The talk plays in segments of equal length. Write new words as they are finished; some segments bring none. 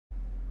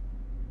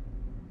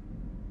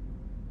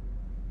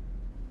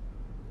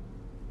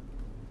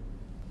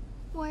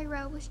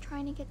Moira was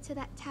trying to get to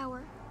that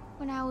tower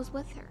when I was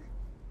with her.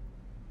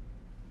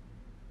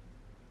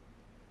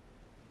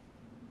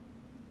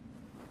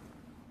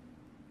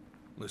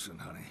 Listen,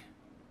 honey.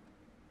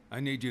 I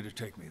need you to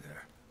take me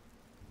there.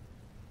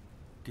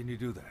 Can you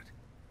do that?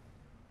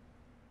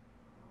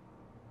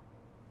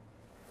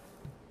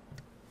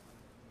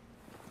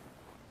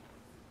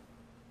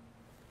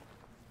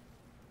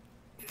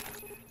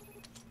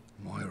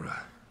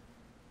 Moira.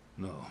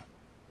 No.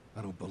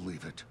 I don't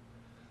believe it.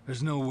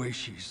 There's no way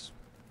she's...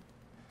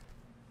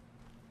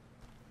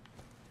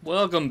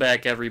 Welcome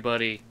back,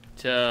 everybody,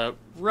 to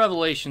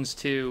Revelations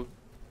 2,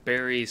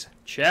 Barry's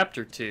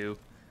Chapter 2.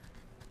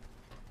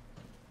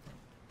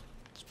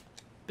 It's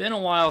been a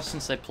while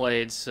since I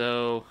played,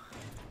 so...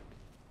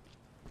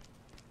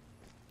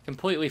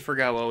 completely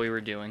forgot what we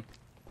were doing.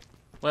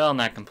 Well,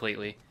 not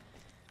completely.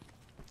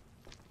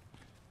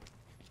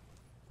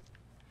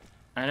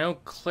 I know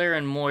Claire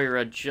and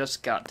Moira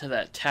just got to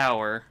that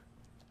tower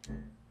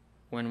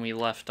when we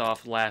left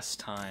off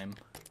last time.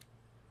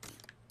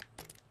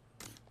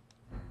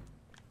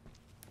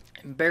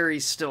 And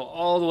Barry's still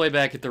all the way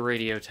back at the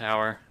radio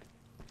tower.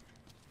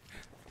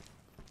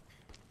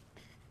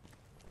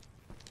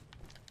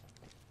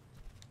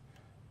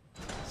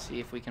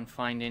 See if we can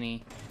find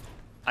any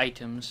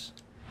items.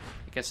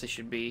 I guess they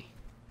should be...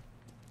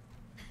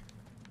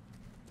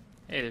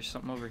 Hey, there's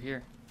something over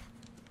here.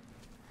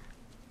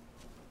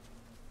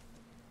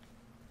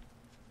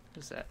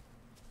 What is that?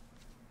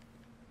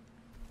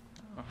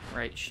 Oh,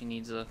 right, she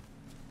needs a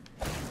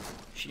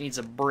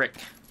brick.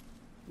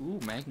 Ooh,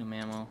 magnum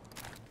ammo.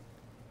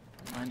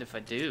 Don't mind if I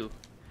do.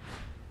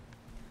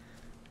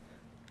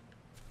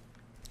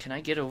 Can I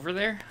get over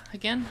there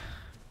again?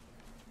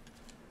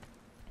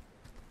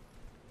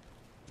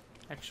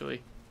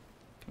 Actually,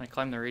 can I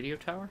climb the radio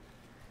tower?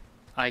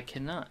 I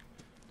cannot.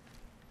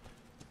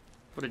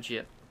 What a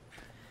jip.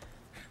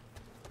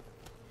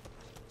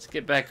 Let's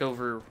get back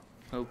over...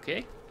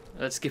 Okay.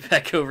 Let's get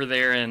back over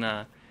there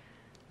and,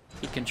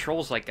 he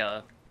controls like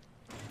a...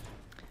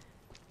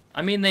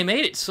 I mean, they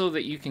made it so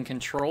that you can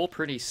control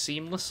pretty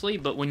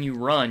seamlessly, but when you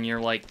run, you're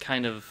like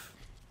kind of...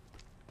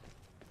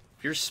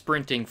 You're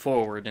sprinting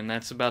forward, and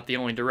that's about the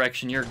only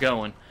direction you're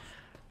going.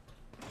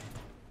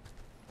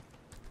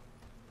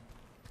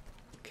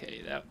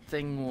 Okay, that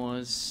thing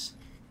was...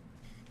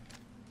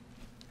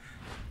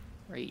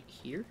 right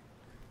here?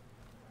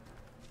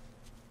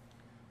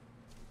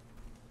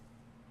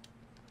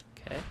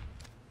 Okay.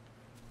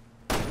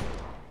 That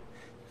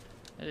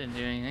didn't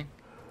do anything.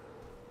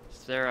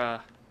 Is there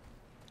a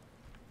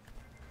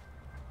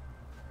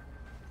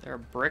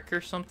brick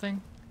or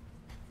something?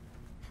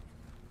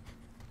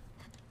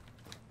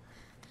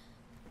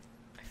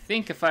 I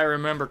think if I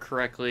remember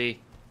correctly,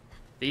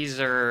 these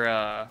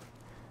are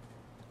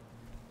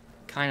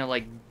kind of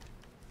like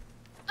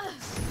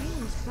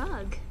Strange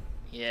bug.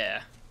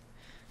 yeah.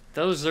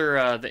 Those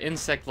are the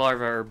insect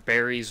larvae are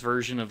Barry's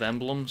version of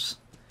emblems,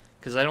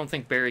 because I don't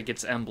think Barry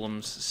gets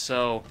emblems,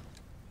 so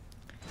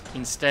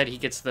instead he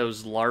gets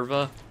those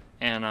larvae,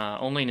 and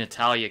only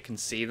Natalia can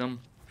see them,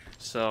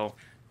 so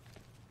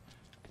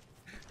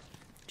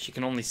she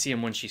can only see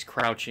them when she's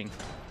crouching.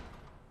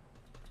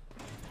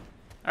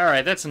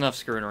 Alright, that's enough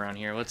screwing around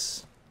here.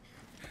 Let's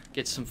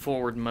get some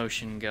forward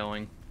motion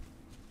going.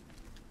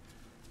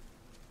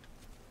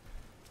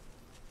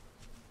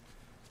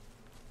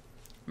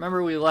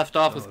 Remember we left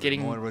off with getting...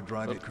 Did Moira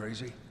drive you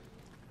crazy?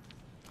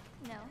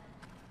 No,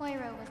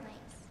 Moira was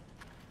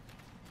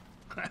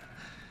nice.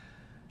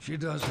 She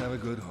does have a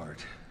good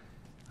heart.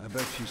 I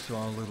bet she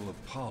saw a little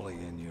of Polly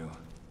in you.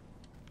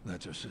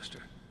 That's her sister.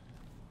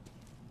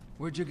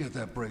 Where'd you get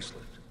that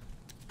bracelet?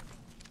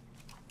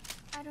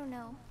 I don't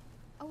know.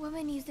 A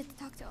woman used it to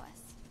talk to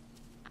us.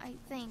 I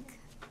think.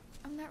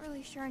 I'm not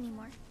really sure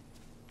anymore.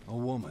 A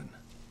woman?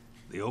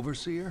 The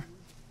overseer?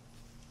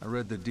 I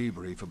read the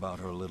debrief about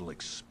her little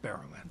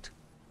experiment.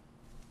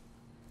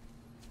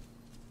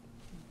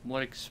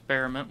 What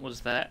experiment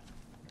was that?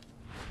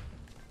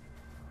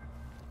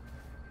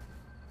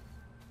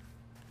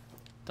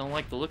 Don't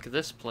like the look of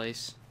this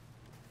place.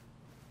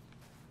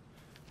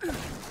 What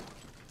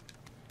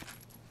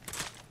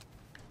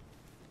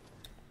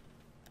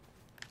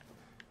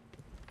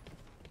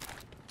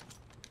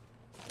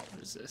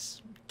is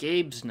this?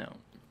 Gabe's note.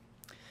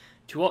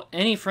 To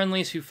any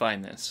friendlies who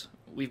find this,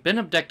 we've been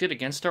abducted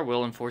against our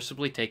will and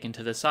forcibly taken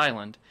to this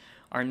island.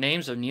 Our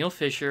names are Neil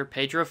Fisher,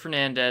 Pedro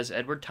Fernandez,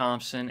 Edward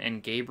Thompson,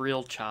 and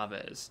Gabriel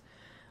Chavez.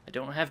 I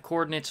don't have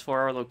coordinates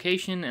for our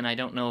location, and I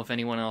don't know if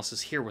anyone else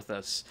is here with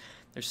us.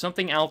 There's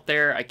something out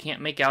there. I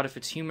can't make out if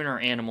it's human or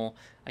animal.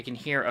 I can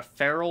hear a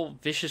feral,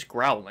 vicious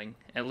growling,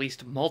 at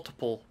least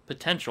multiple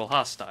potential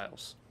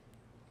hostiles.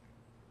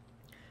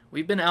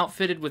 We've been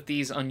outfitted with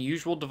these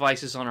unusual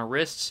devices on our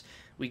wrists.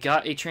 We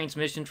got a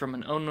transmission from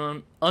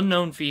an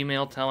unknown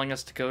female telling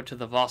us to go to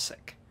the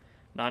Vosek.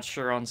 Not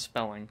sure on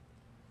spelling.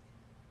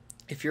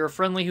 If you're a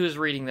friendly who is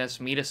reading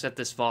this, meet us at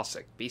this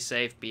Vosek. Be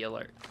safe, be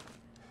alert.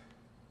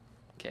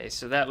 Okay,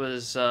 so that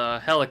was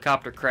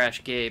helicopter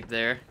crash Gabe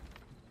there.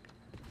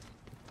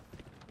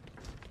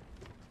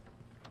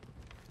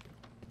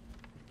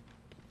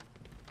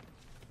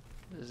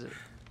 Is it?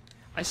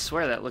 I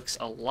swear that looks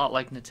a lot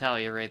like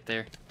Natalia right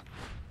there.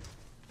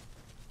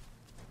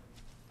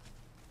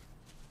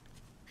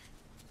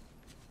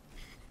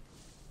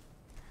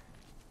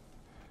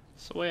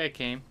 It's the way I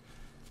came.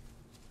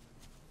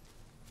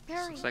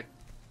 Harry, Looks like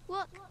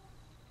look.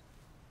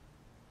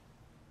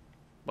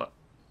 what?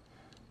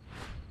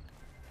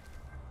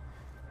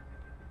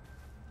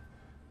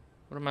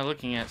 What am I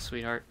looking at,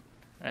 sweetheart?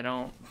 I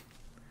don't.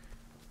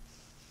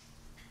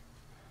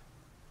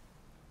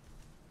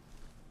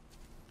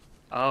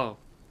 Oh.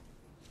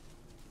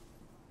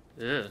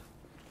 Ugh.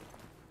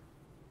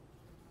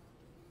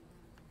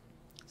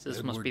 So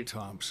this must be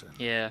Thompson.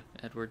 Yeah,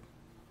 Edward.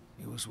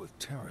 He was with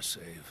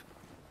TerraSave.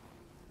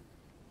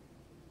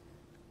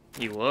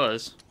 He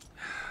was.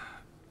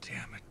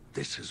 Damn it.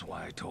 This is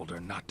why I told her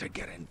not to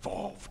get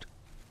involved.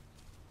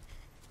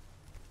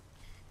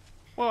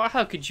 Well,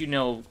 how could you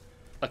know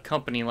a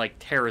company like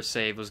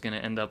TerraSave was going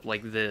to end up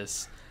like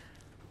this?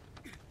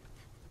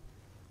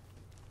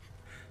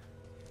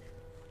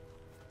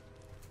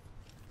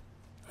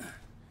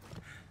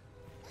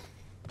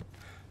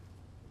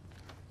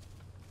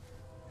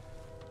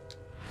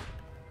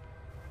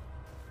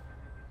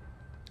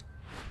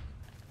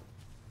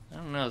 I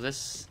don't know,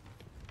 this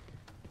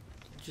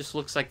just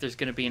looks like there's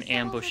going to be an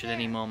ambush at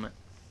any moment.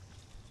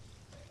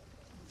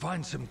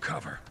 Find some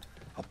cover.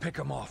 I'll pick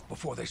them off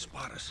before they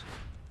spot us.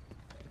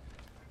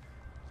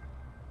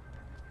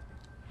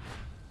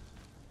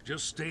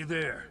 Just stay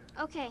there.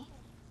 Okay.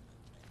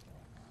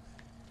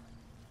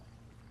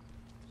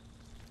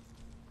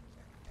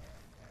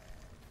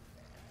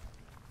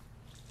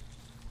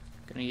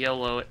 Gonna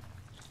YOLO it.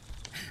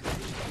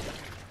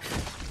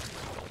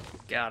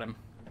 Got him.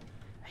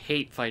 I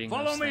hate fighting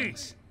those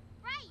things.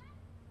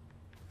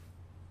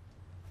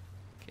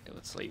 Okay,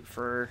 let's wait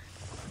for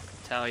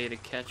Talia to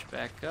catch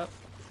back up,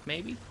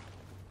 maybe.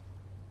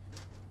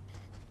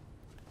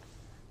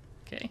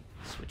 Okay,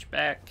 switch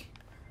back.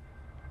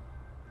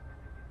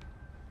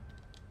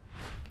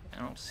 Okay, I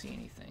don't see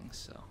anything,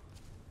 so. Can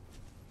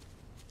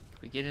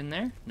we get in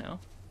there? No.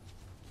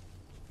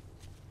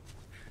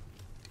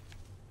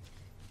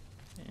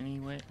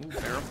 Anyway, ooh,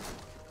 barrel.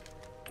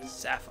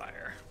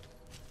 Sapphire.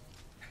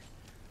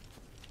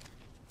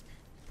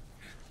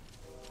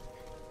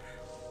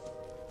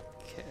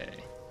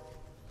 Okay.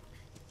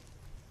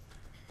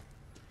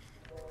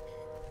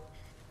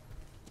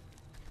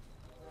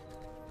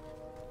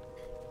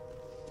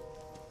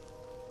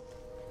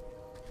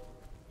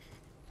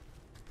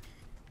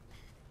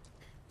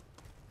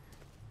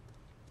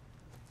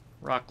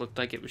 Rock looked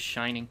like it was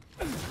shining.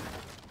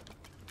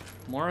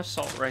 More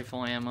assault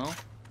rifle ammo.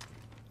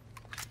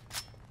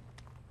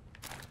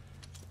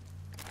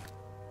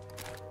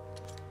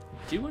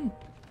 Doing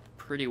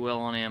pretty well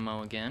on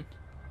ammo again.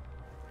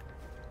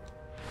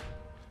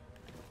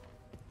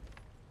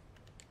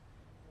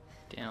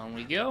 Down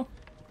we go.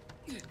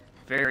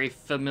 Very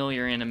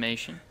familiar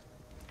animation.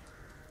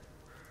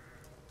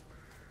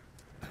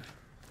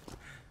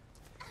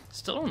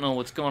 Still don't know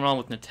what's going on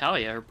with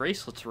Natalia. Her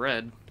bracelet's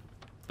red,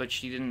 but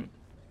she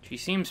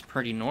seems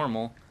pretty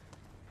normal.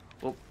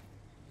 Oh.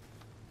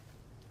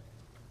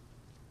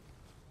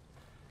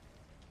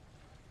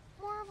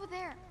 More over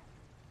there.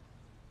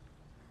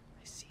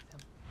 I see them.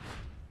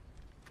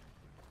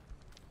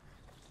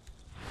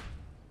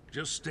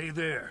 Just stay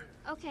there.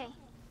 Okay.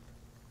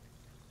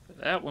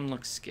 That one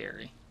looks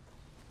scary.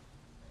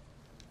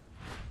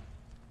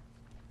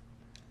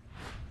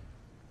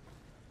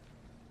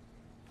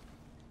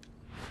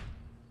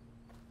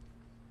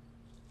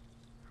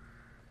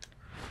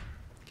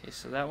 Okay,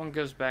 so that one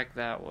goes back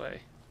that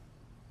way.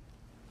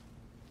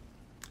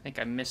 I think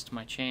I missed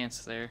my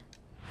chance there.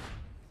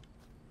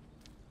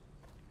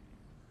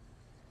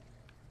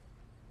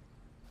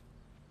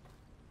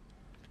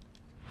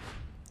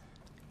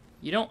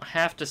 You don't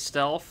have to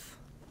stealth,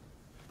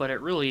 but it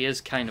really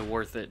is kind of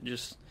worth it.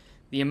 Just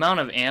the amount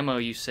of ammo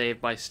you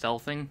save by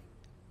stealthing.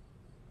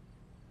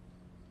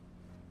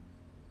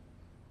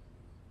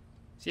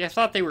 See, I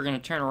thought they were going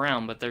to turn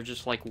around, but they're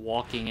just like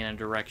walking in a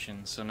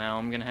direction. So now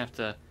I'm going to have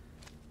to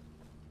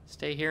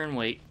stay here and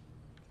wait.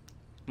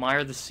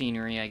 Admire the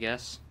scenery, I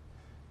guess.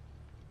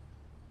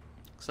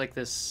 Looks like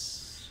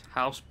this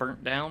house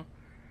burnt down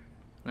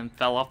and then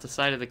fell off the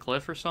side of the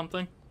cliff or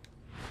something.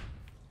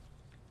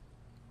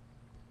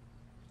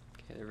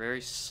 Okay, they're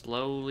very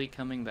slowly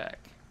coming back.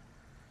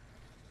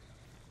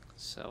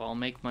 So I'll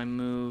make my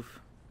move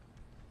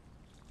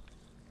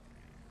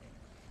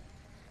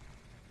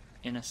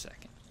in a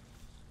second.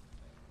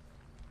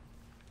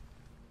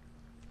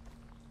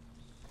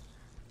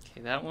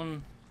 Okay, that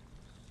one,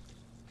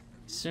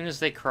 as soon as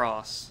they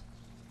cross,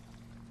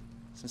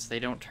 since they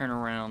don't turn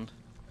around,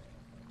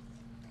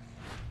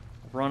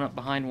 run up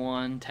behind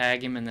one,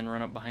 tag him, and then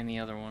run up behind the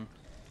other one.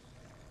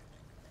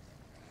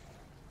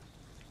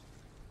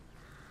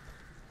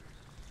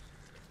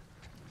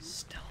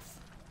 Stealth.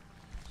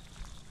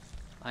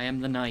 I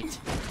am the knight.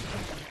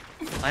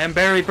 I am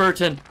Barry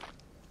Burton.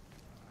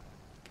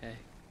 Okay.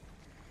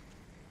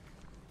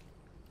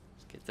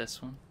 Let's get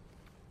this one.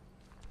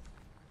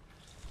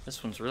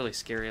 This one's really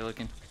scary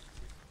looking.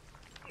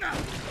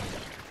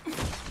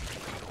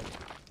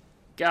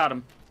 Got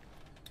him.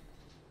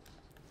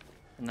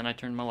 And then I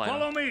turned my light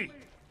Follow on. me.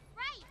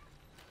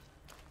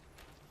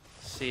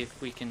 See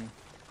if we can...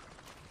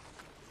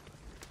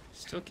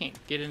 Still can't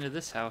get into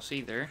this house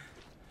either.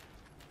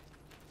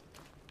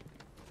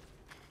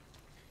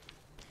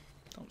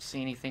 Don't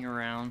see anything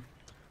around.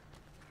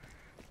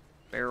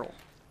 Barrel.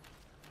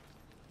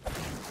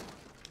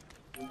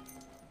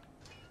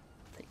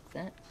 Take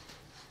that.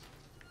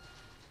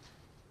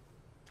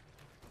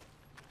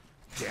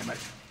 Damn it.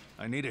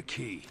 I need a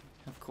key.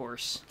 Of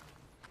course.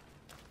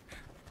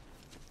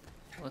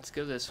 Let's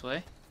go this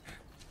way.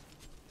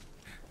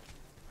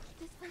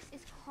 This place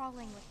is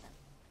crawling with them.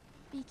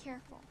 Be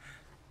careful.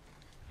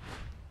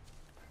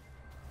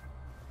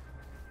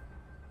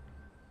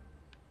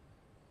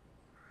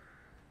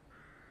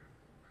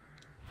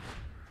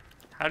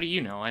 How do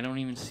you know? I don't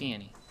even see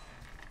any.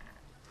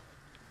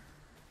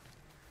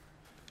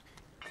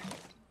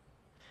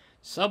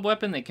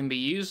 Sub-weapon that can be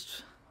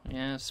used.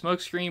 Yeah,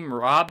 smokescreen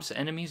robs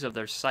enemies of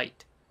their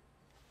sight,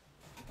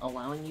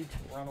 allowing you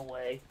to run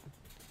away.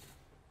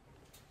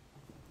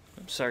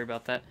 I'm sorry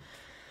about that.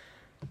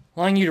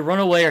 Allowing you to run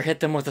away or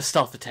hit them with a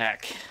stealth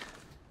attack.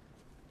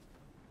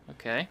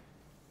 Okay.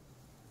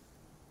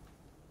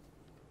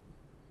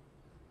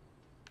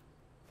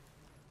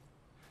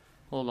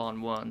 Hold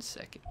on one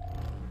second.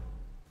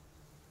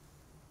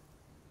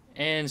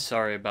 And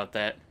sorry about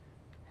that.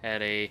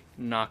 Had a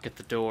knock at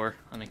the door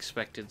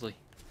unexpectedly.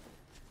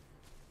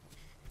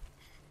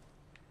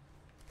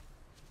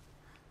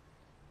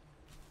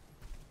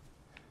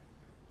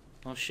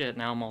 Oh shit,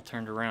 now I'm all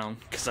turned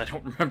around because I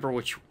don't remember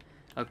which...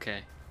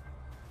 Okay.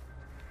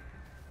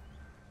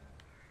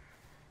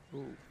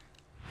 Ooh.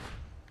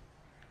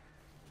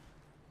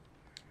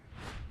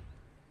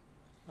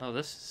 Oh,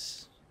 this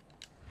is...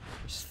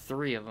 There's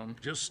 3 of them.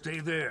 Just stay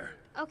there.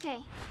 Okay.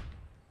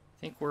 I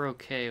think we're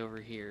okay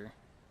over here.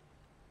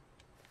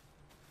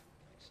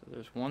 So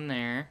there's one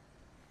there.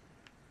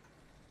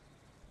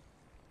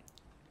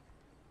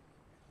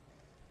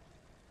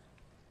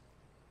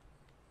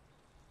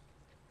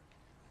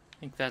 I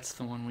think that's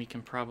the one we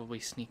can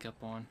probably sneak up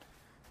on.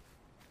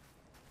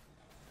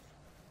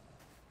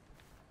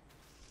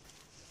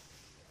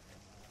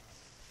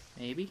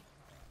 Maybe?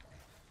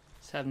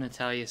 Let's have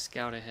Natalia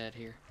scout ahead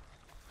here.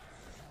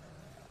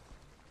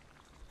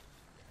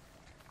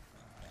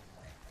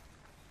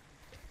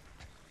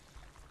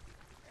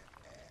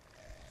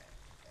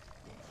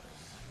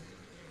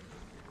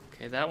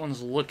 Okay, that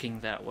one's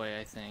looking that way,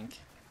 I think.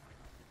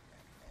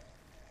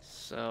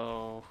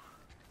 So...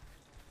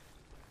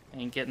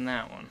 ain't getting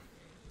that one.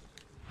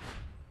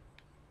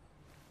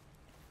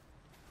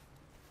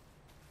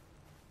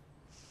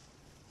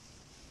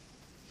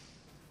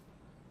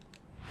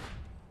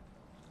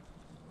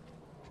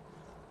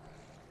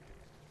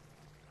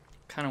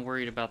 Kind of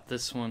worried about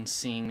this one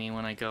seeing me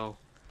when it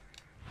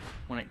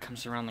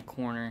comes around the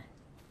corner.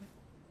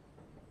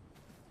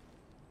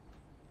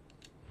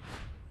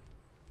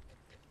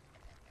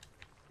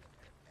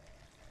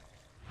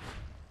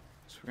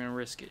 So we're gonna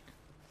risk it.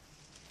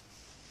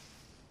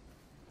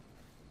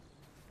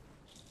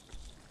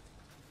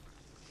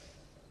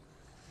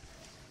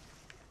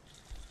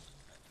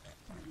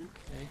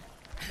 Okay.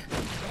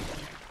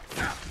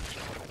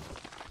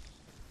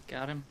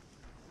 Got him.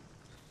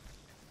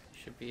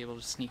 Should be able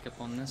to sneak up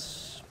on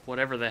this,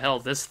 whatever the hell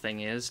this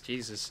thing is.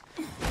 Jesus.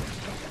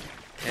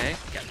 Okay,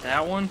 got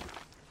that one.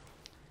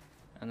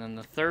 And then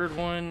the third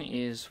one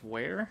is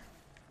where?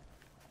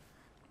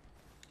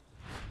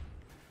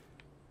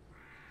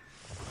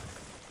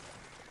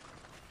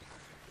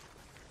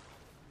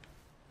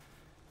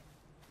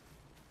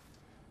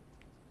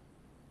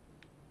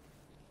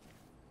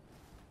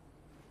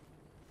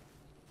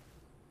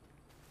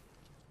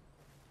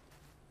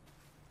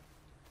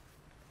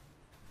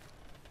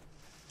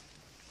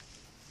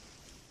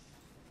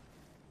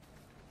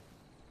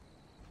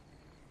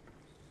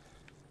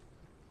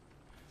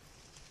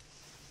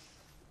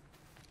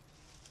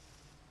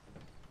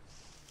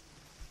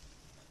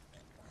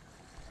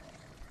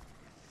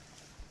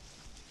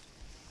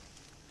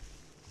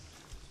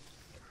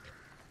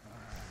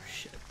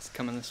 Shit, it's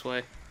coming this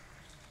way.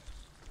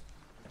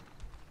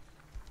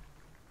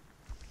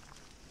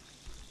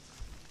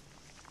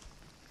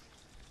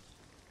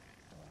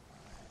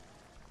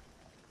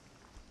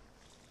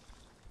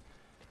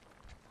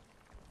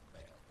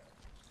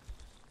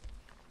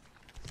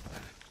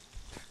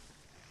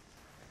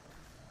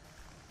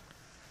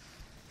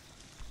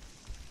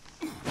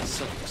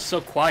 So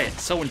quiet,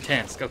 so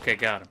intense. Okay,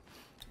 got him.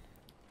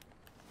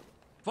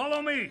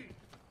 Follow me.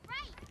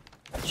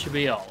 That should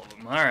be all of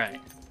them. All right.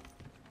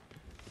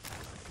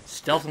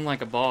 Stealthing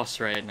like a boss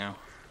right now.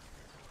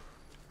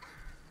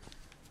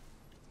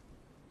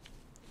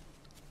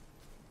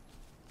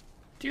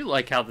 Do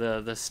like how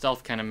the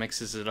stealth kind of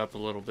mixes it up a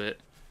little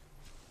bit.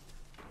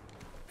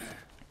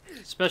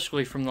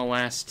 Especially from the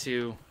last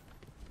 2.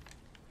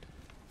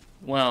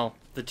 Well,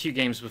 the 2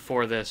 games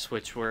before this,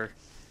 which were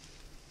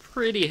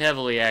pretty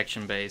heavily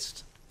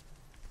action-based.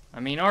 I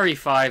mean,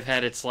 RE5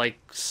 had its, like,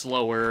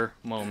 slower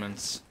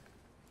moments.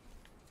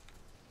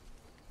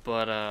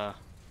 But,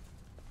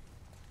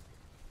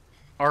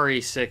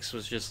 RE6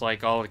 was just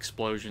like all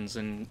explosions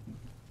and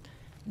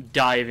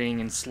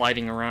diving and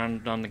sliding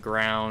around on the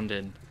ground,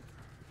 and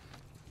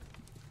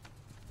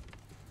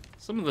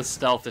some of the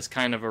stealth is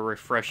kind of a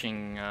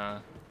refreshing,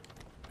 kind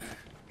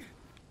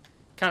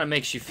of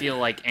makes you feel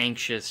like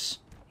anxious.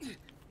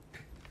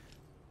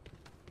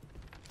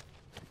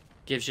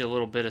 Gives you a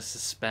little bit of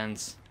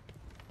suspense.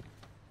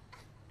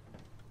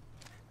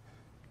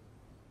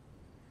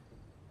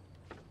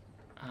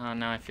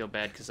 Now I feel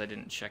bad because I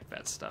didn't check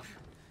that stuff.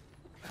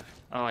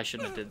 Oh, I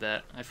shouldn't have did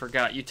that. I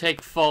forgot. You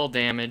take fall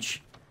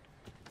damage.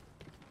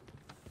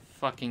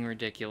 Fucking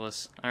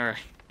ridiculous. Alright.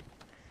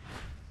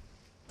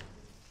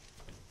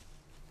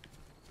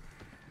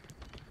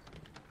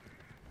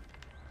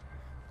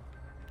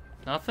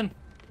 Nothing?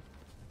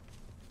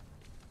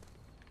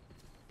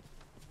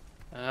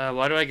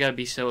 Why do I gotta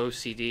be so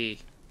OCD?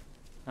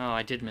 Oh,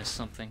 I did miss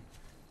something.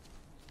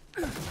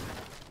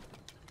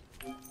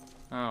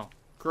 Oh,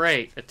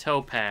 great. A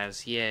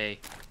topaz. Yay.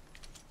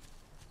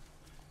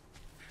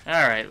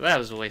 Alright, that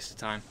was a waste of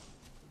time.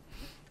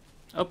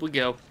 Up we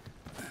go.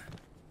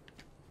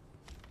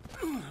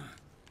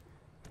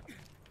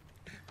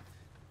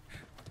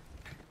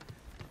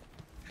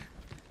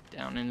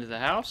 Down into the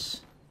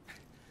house.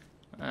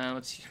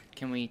 Let's.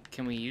 Can we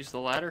use the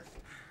ladder?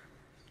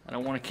 I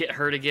don't want to get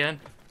hurt again.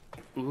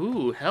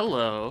 Ooh,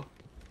 hello.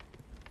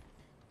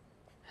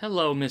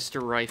 Hello,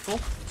 Mr. Rifle.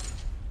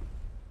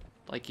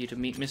 I'd like you to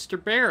meet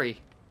Mr. Barry.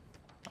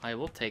 I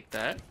will take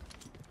that.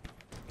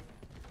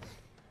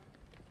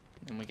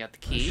 And we got the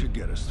key. That should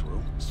get us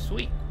through.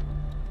 Sweet.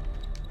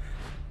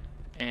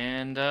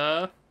 And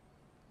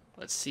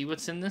let's see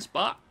what's in this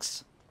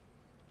box.